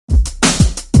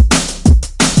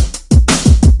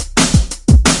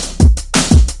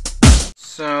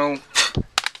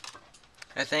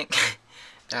I think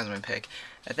that was my pick.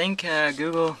 I think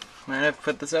Google might have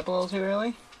put this up a little too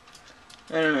early.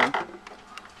 I don't know.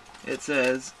 It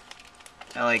says,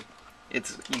 you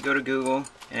go to Google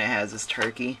and it has this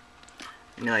turkey,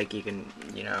 and like you can,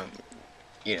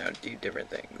 do different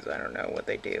things. I don't know what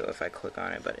they do if I click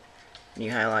on it, but when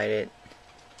you highlight it,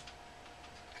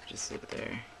 just sit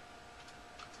there.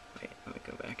 Wait, let me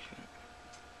go back to it.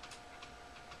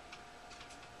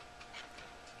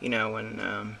 You know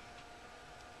when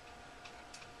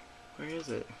where is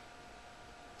it?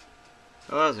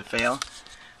 Oh, that was a fail.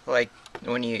 Like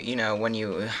when when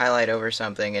you highlight over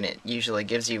something and it usually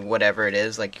gives you whatever it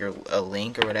is, like a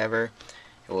link or whatever,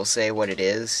 it will say what it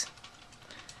is.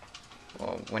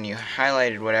 Well, when you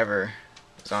highlighted whatever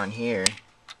was on here,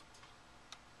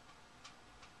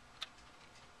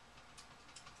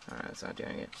 it's not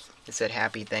doing it. It said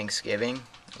Happy Thanksgiving.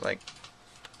 Like,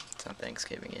 it's not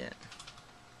Thanksgiving yet.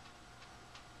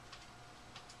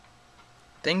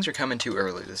 Things are coming too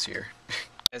early this year.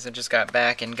 As I just got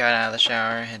back and got out of the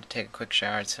shower, I had to take a quick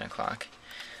shower. It's 10 o'clock.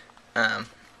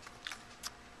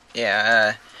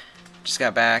 Just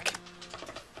got back,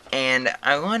 and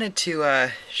I wanted to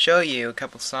show you a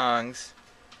couple songs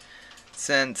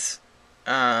since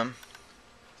my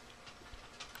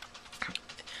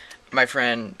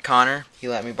friend Connor, he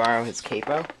let me borrow his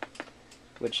capo,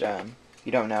 which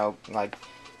you don't know, like,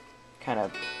 kind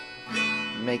of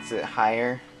makes it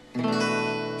higher.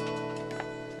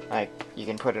 Like, you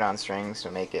can put it on strings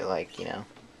to make it, like,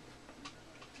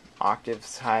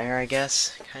 octaves higher, I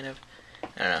guess, kind of. I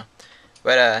don't know.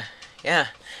 But, yeah,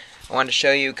 I wanted to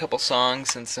show you a couple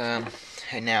songs since I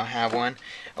now have one.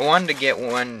 I wanted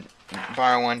to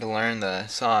borrow one to learn the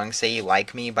song Say You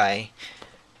Like Me by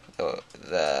the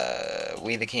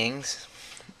We the Kings.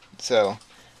 So,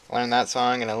 I learned that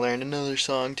song, and I learned another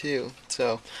song, too.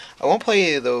 So, I won't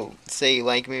play you the Say You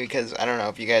Like Me because I don't know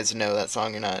if you guys know that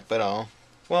song or not, but I'll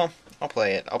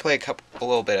play it. I'll play a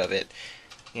little bit of it,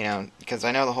 because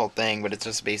I know the whole thing, but it's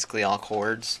just basically all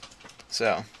chords.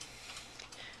 So,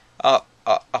 I'll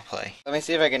play. Let me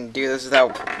see if I can do this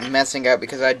without messing up,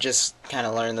 because I just kind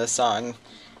of learned this song,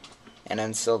 and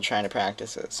I'm still trying to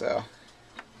practice it, so.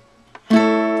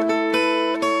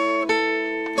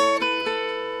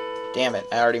 Damn it,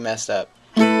 I already messed up.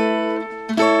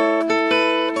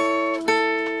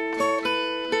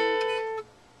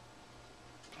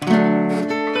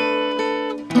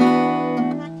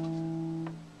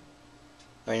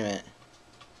 Wait a minute.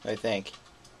 What do you think?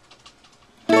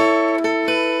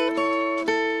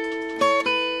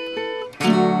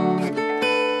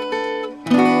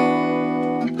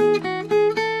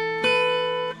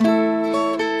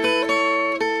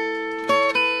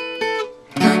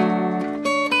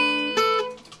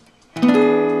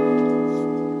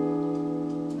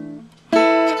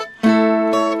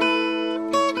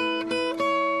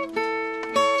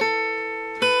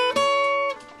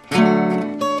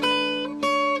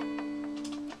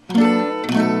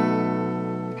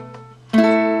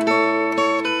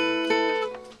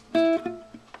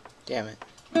 Damn it.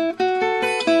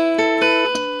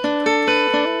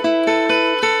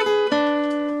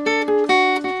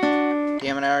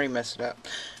 Damn it, I already messed it up.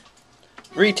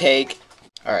 Retake.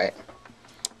 Alright.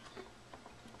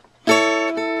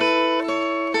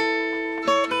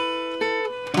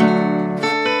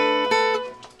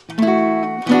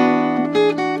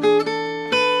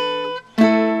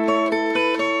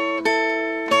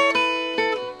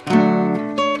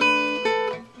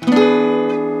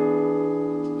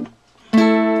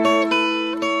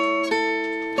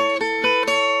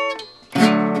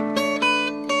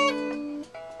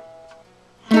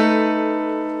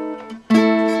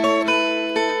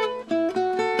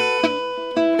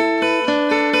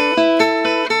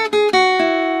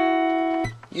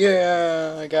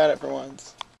 Yeah, I got it for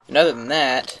once. And other than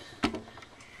that,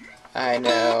 I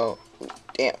know.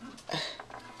 Damn.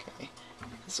 Okay,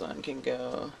 this one can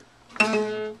go.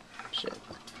 Shit.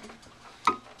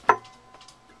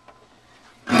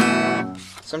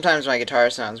 Sometimes my guitar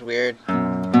sounds weird.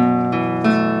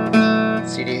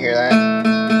 See, do you hear that?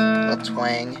 Little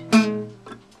twang.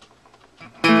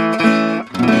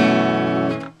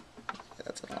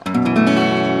 That's a lot.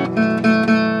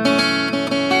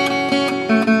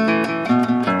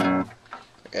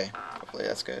 Okay, hopefully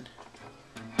that's good.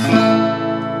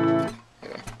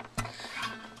 Okay.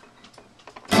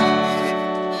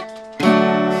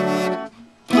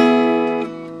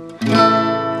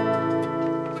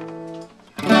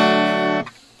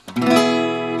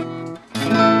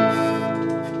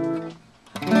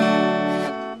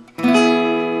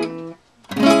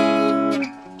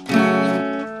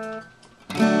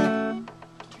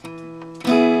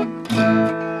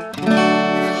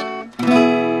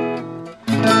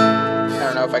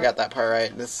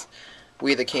 right? This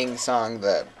We the King song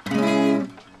that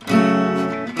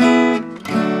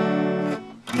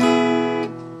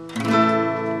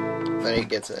then he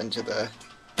gets into the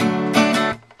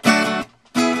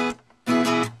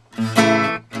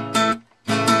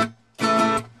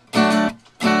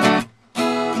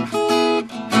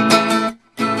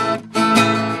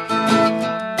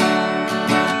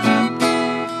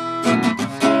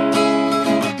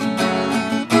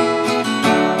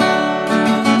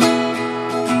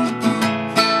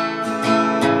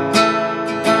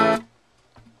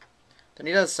then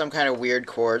he does some kind of weird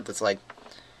chord that's like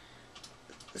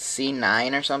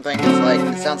C9 or something. It's like,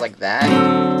 it sounds like that,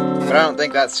 but I don't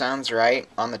think that sounds right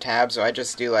on the tab, so I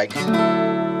just do like, but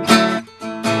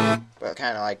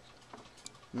kind of like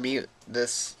mute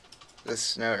this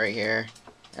note right here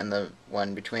and the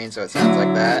one between, so it sounds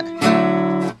like that.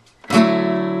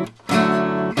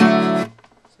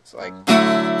 So it's like,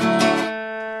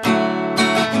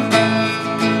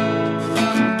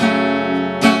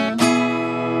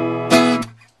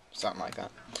 something like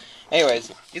that.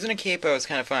 Anyways, using a capo is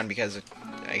kind of fun because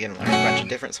I get to learn a bunch of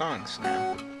different songs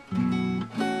now. I'm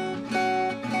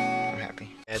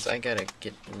happy. As I gotta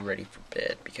get ready for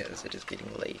bed because it is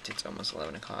getting late. It's almost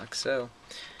 11 o'clock, so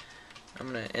I'm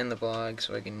gonna end the vlog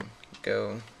so I can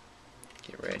go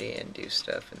get ready and do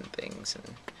stuff and things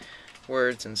and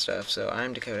words and stuff. So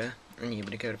I'm Dakota, and you've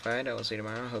been DakotaFauxShow. I will see you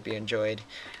tomorrow. Hope you enjoyed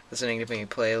listening to me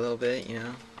play a little bit, you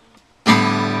know.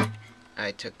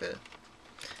 I took the...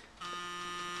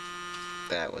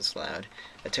 That was loud.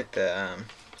 I took the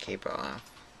capo off,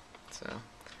 so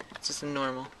it's just a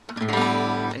normal.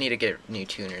 I need to get new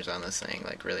tuners on this thing,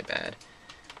 like really bad.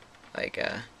 Like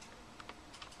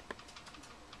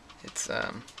it's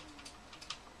I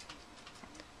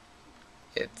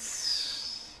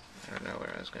don't know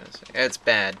what I was gonna say. It's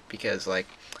bad because like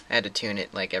I had to tune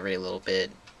it like every little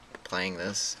bit playing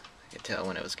this. I could tell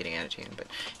when it was getting out of tune. But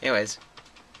anyways,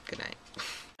 good night.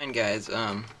 And guys,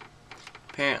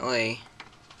 apparently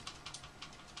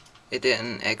it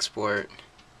didn't export.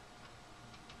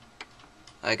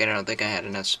 Like, I don't think I had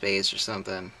enough space or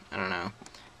something. I don't know.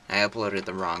 I uploaded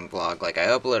the wrong vlog. Like, I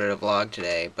uploaded a vlog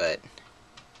today, but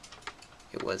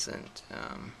it wasn't,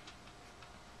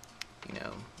 you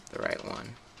know, the right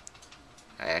one.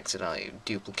 I accidentally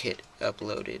duplicate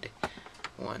uploaded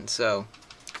one. So,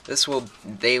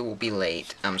 they will be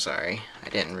late. I'm sorry. I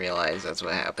didn't realize that's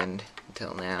what happened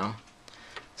until now.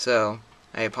 So,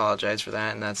 I apologize for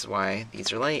that, and that's why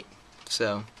these are late.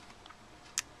 So,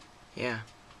 yeah.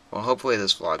 Well, hopefully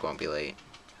this vlog won't be late.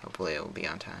 Hopefully it will be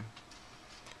on time.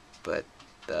 But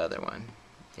the other one,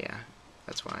 yeah,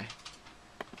 that's why.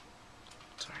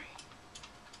 Sorry.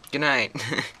 Good night.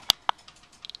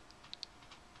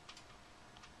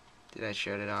 Did I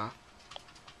shut it off?